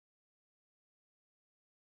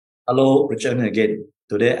Hello, Richard again.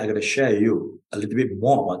 Today, I'm going to share you a little bit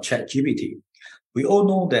more about ChatGPT. We all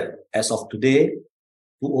know that as of today,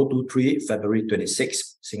 2023, February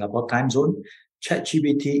 26, Singapore time zone,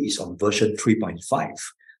 ChatGPT is on version 3.5.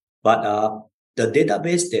 But the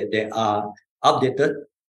database that they are updated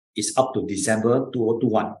is up to December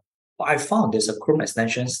 2021. But I found there's a Chrome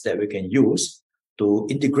extensions that we can use to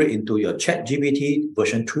integrate into your ChatGPT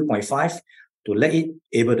version 3.5 to let it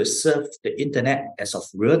able to serve the internet as of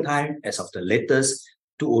real time, as of the latest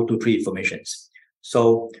 2023 informations.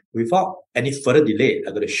 So without any further delay,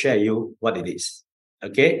 I'm going to share you what it is.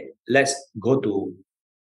 Okay, let's go to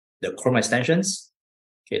the Chrome extensions.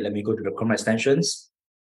 Okay, let me go to the Chrome extensions.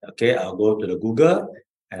 Okay, I'll go to the Google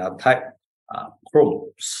and I'll type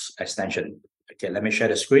Chrome extension. Okay, let me share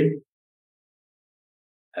the screen.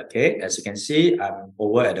 Okay, as you can see, I'm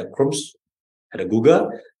over at the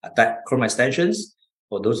Google. I type Chrome extensions.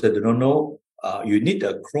 For those that do not know, you need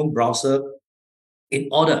a Chrome browser in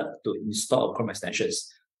order to install Chrome extensions.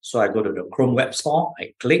 So I go to the Chrome Web Store,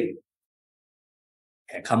 I click,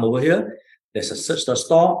 and come over here. There's a search the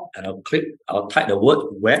store, and I'll type the word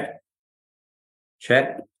web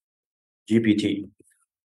chat GPT.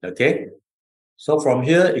 Okay. So from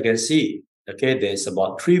here, you can see, okay, there's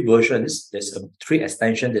about 3 versions. There's 3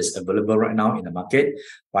 extensions that's available right now in the market.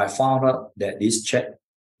 But I found out that this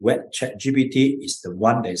web chat GPT is the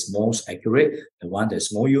one that is most accurate, the one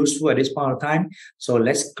that's more useful at this point of time. So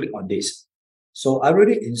let's click on this. So I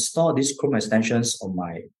already installed these Chrome extensions on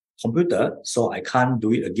my computer, so I can't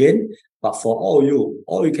do it again. But for all you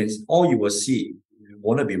will see, you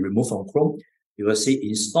want to be removed from Chrome, you will see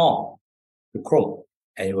install to Chrome.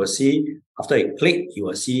 And you will see, after you click, you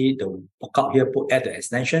will see the pop-up here, put add the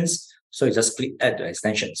extensions. So you just click add the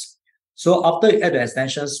extensions. So after you add the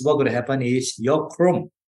extensions, what's going to happen is your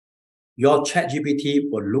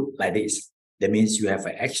ChatGPT will look like this. That means you have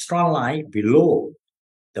an extra line below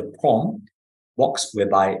the prompt box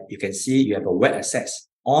whereby you can see you have a web access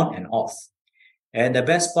on and off. And the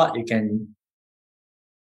best part, you can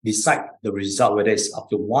decide the result, whether it's up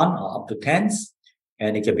to 1 or up to 10.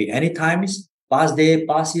 And it can be any times, past day,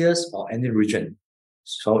 past years, or any region.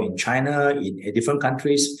 So in China, in different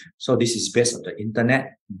countries. So this is based on the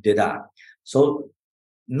internet data. So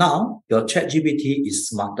now your ChatGPT is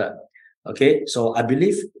smarter. Okay, so I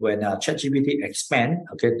believe when ChatGPT extend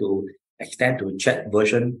to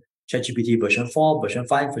ChatGPT version 4, version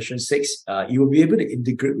 5, version 6, you will be able to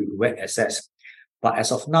integrate with web access. But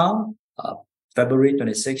as of now, February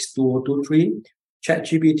 26, 2023,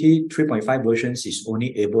 ChatGPT 3.5 versions is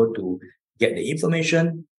only able to get the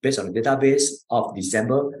information based on the database of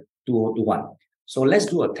December 2021. So let's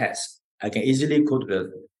do a test. I can easily go to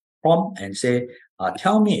the prompt and say,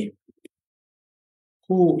 tell me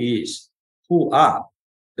who are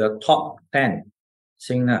the top 10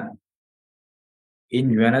 singers in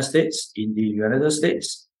the United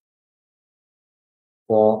States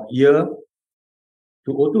for year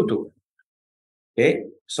 2022. Okay,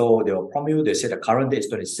 so they will prompt you, they say the current date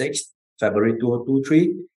is 26th February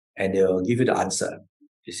 2023, and they will give you the answer.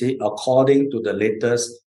 You see, according to the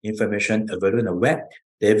latest information available in the web,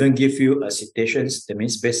 they even give you a citations. That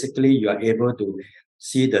means basically you are able to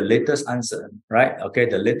see the latest answer, right? Okay,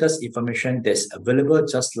 the latest information that's available,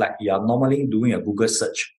 just like you are normally doing a Google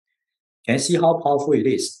search. Can you see how powerful it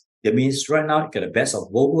is? That means right now you get the best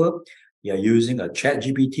of both worlds. You are using a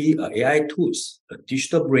ChatGPT, AI tools, a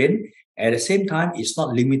digital brain. At the same time, it's not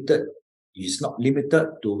limited. It's not limited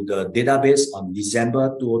to the database on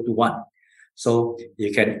December 2021. So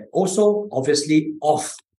you can also obviously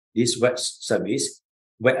off this web service,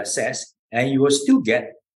 web access, and you will still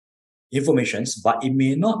get informations, but it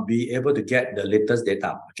may not be able to get the latest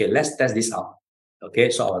data. Okay, let's test this out. Okay,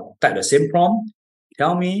 so I'll type the same prompt.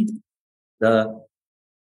 Tell me the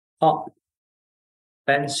top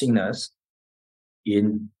 10 singers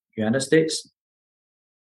in United States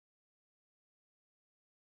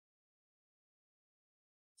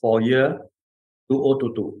for year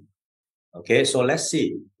 2022. Okay, so let's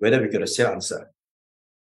see whether we get a same answer.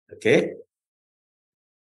 Okay.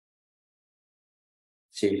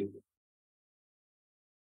 See.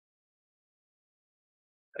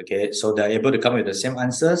 Okay, so they're able to come with the same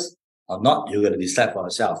answers or not, you're going to decide for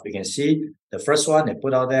yourself. You can see the first one they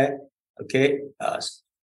put out there, okay,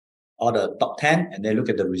 all the top 10, and then look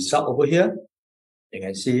at the result over here. You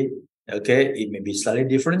can see, okay, it may be slightly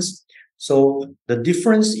different. So the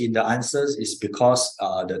difference in the answers is because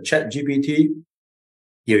the ChatGPT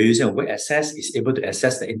you're using a web access is able to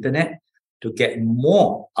access the internet to get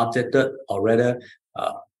more updated, or rather,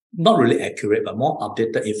 not really accurate, but more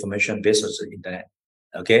updated information based on the internet.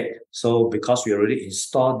 Okay, so because we already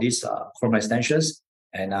installed these Chrome extensions,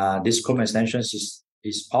 And this Chrome extension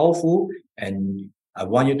is powerful, and I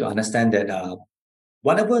want you to understand that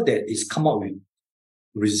whatever that is come up with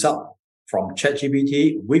result from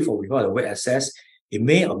ChatGPT with or without the web access, it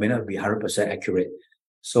may or may not be 100% accurate.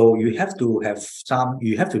 So you have to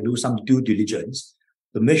do some due diligence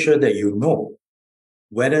to make sure that you know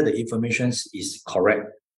whether the information is correct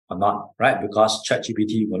or not, right? Because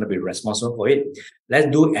ChatGPT will not be responsible for it. Let's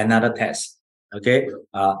do another test. Okay,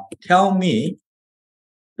 tell me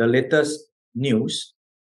the latest news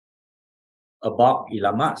about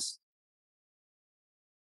Elon Musk.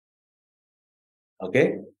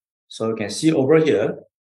 Okay, so you can see over here,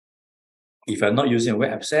 if you're not using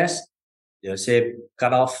web access, they'll say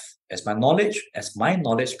cut off as my knowledge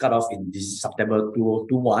cut off in this September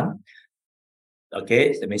 2021.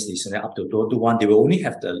 Okay, that means it's up to 2021. They will only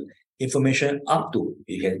have the information up to,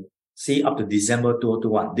 you can see, up to December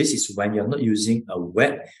 2021. This is when you're not using a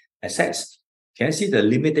web access. Can you see the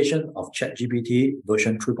limitation of ChatGPT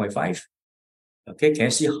version 3.5? Okay, can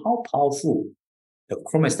you see how powerful the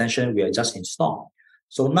Chrome extension we have just installed?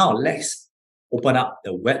 So now let's open up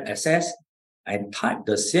the web access and type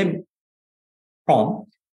the same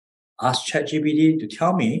prompt, ask ChatGPT to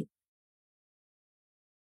tell me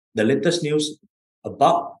the latest news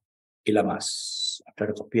about Elon Musk. I'm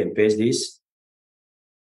trying to copy and paste this.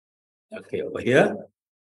 Okay, over here.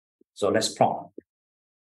 So let's prompt.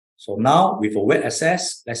 So now with a web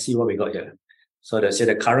access, let's see what we got here. So they say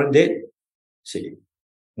the current date. See,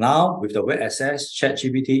 now with the web access,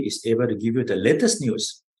 ChatGPT is able to give you the latest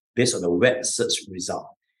news based on the web search result.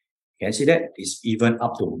 You can see that it's even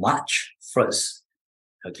up to March 1st.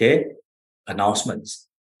 Okay, announcements.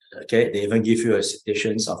 Okay, they even give you a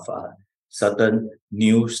citations of certain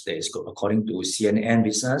news that is according to CNN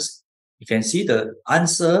business. You can see the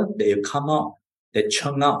answer that you come out, that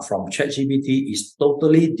churn out from ChatGPT is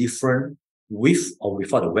totally different with or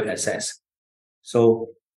without the web access. So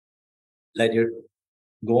let you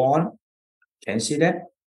go on. Can you see that?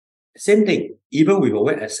 Same thing, even with a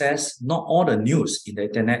web access, not all the news in the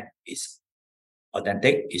internet is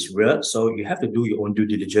authentic, is real. So you have to do your own due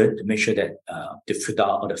diligence to make sure that to filter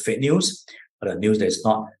out all the fake news or the news that is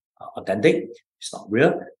not authentic, it's not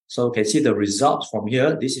real. So you can see the results from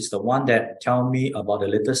here. This is the one that tell me about the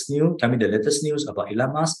latest news. Tell me the latest news about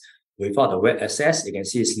Elon Musk without the web access. You can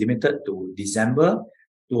see it's limited to December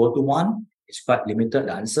 2021. It's quite limited,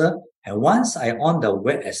 the answer. And once I on the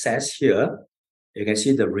web access here, you can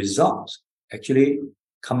see the results actually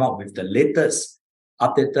come out with the latest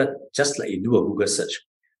updated, just like you do a Google search.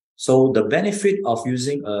 So the benefit of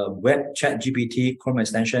using a web ChatGPT Chrome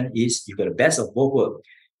extension is you got the best of both worlds.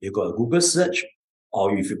 You got a Google search,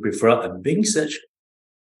 or if you prefer a Bing search,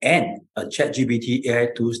 and a ChatGPT AI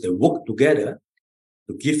tools that work together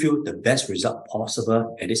to give you the best result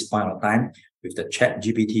possible at this point of time with the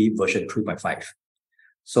ChatGPT version 3.5.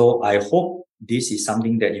 So I hope this is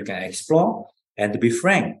something that you can explore. And to be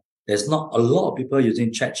frank, there's not a lot of people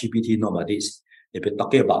using ChatGPT know about this. They've been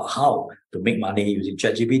talking about how to make money using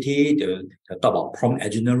ChatGPT. They talk about prompt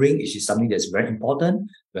engineering, which is something that's very important.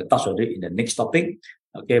 We'll touch on it in the next topic.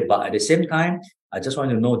 Okay, but at the same time, I just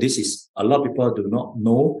want to know this is a lot of people do not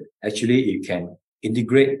know. Actually, you can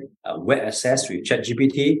integrate web access with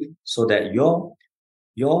ChatGPT so that your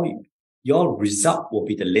result will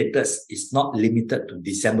be the latest. It's not limited to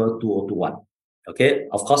December 2021. Okay,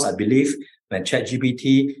 of course, I believe when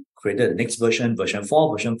ChatGPT created the next version, version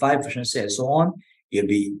 4, version 5, version 6, and so on, you'll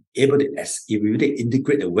be able to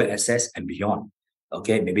integrate the web access and beyond.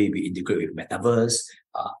 Okay, maybe we integrate with metaverse,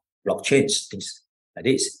 blockchains, things like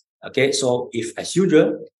this. Okay, so as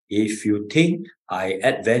usual, if you think I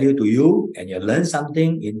add value to you and you learn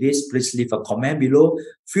something in this, please leave a comment below.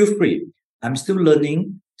 Feel free. I'm still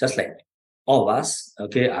learning, just like all of us.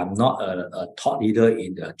 Okay, I'm not a thought leader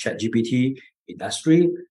in the ChatGPT industry.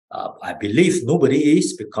 I believe nobody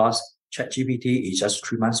is, because ChatGPT is just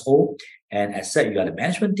 3 months old. And as said, you are the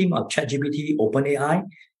management team of ChatGPT, OpenAI.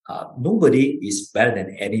 Nobody is better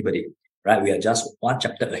than anybody, right? We are just one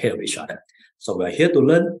chapter ahead of each other. So we are here to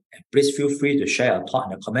learn, and please feel free to share your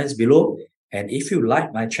thought in the comments below. And if you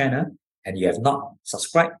like my channel and you have not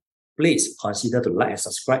subscribed, please consider to like and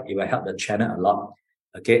subscribe. It will help the channel a lot.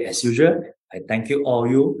 Okay, as usual, I thank you all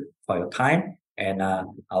for your time. And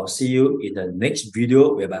I'll see you in the next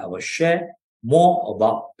video whereby I will share more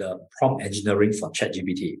about the prompt engineering for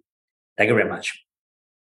ChatGPT. Thank you very much.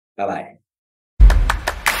 Bye-bye.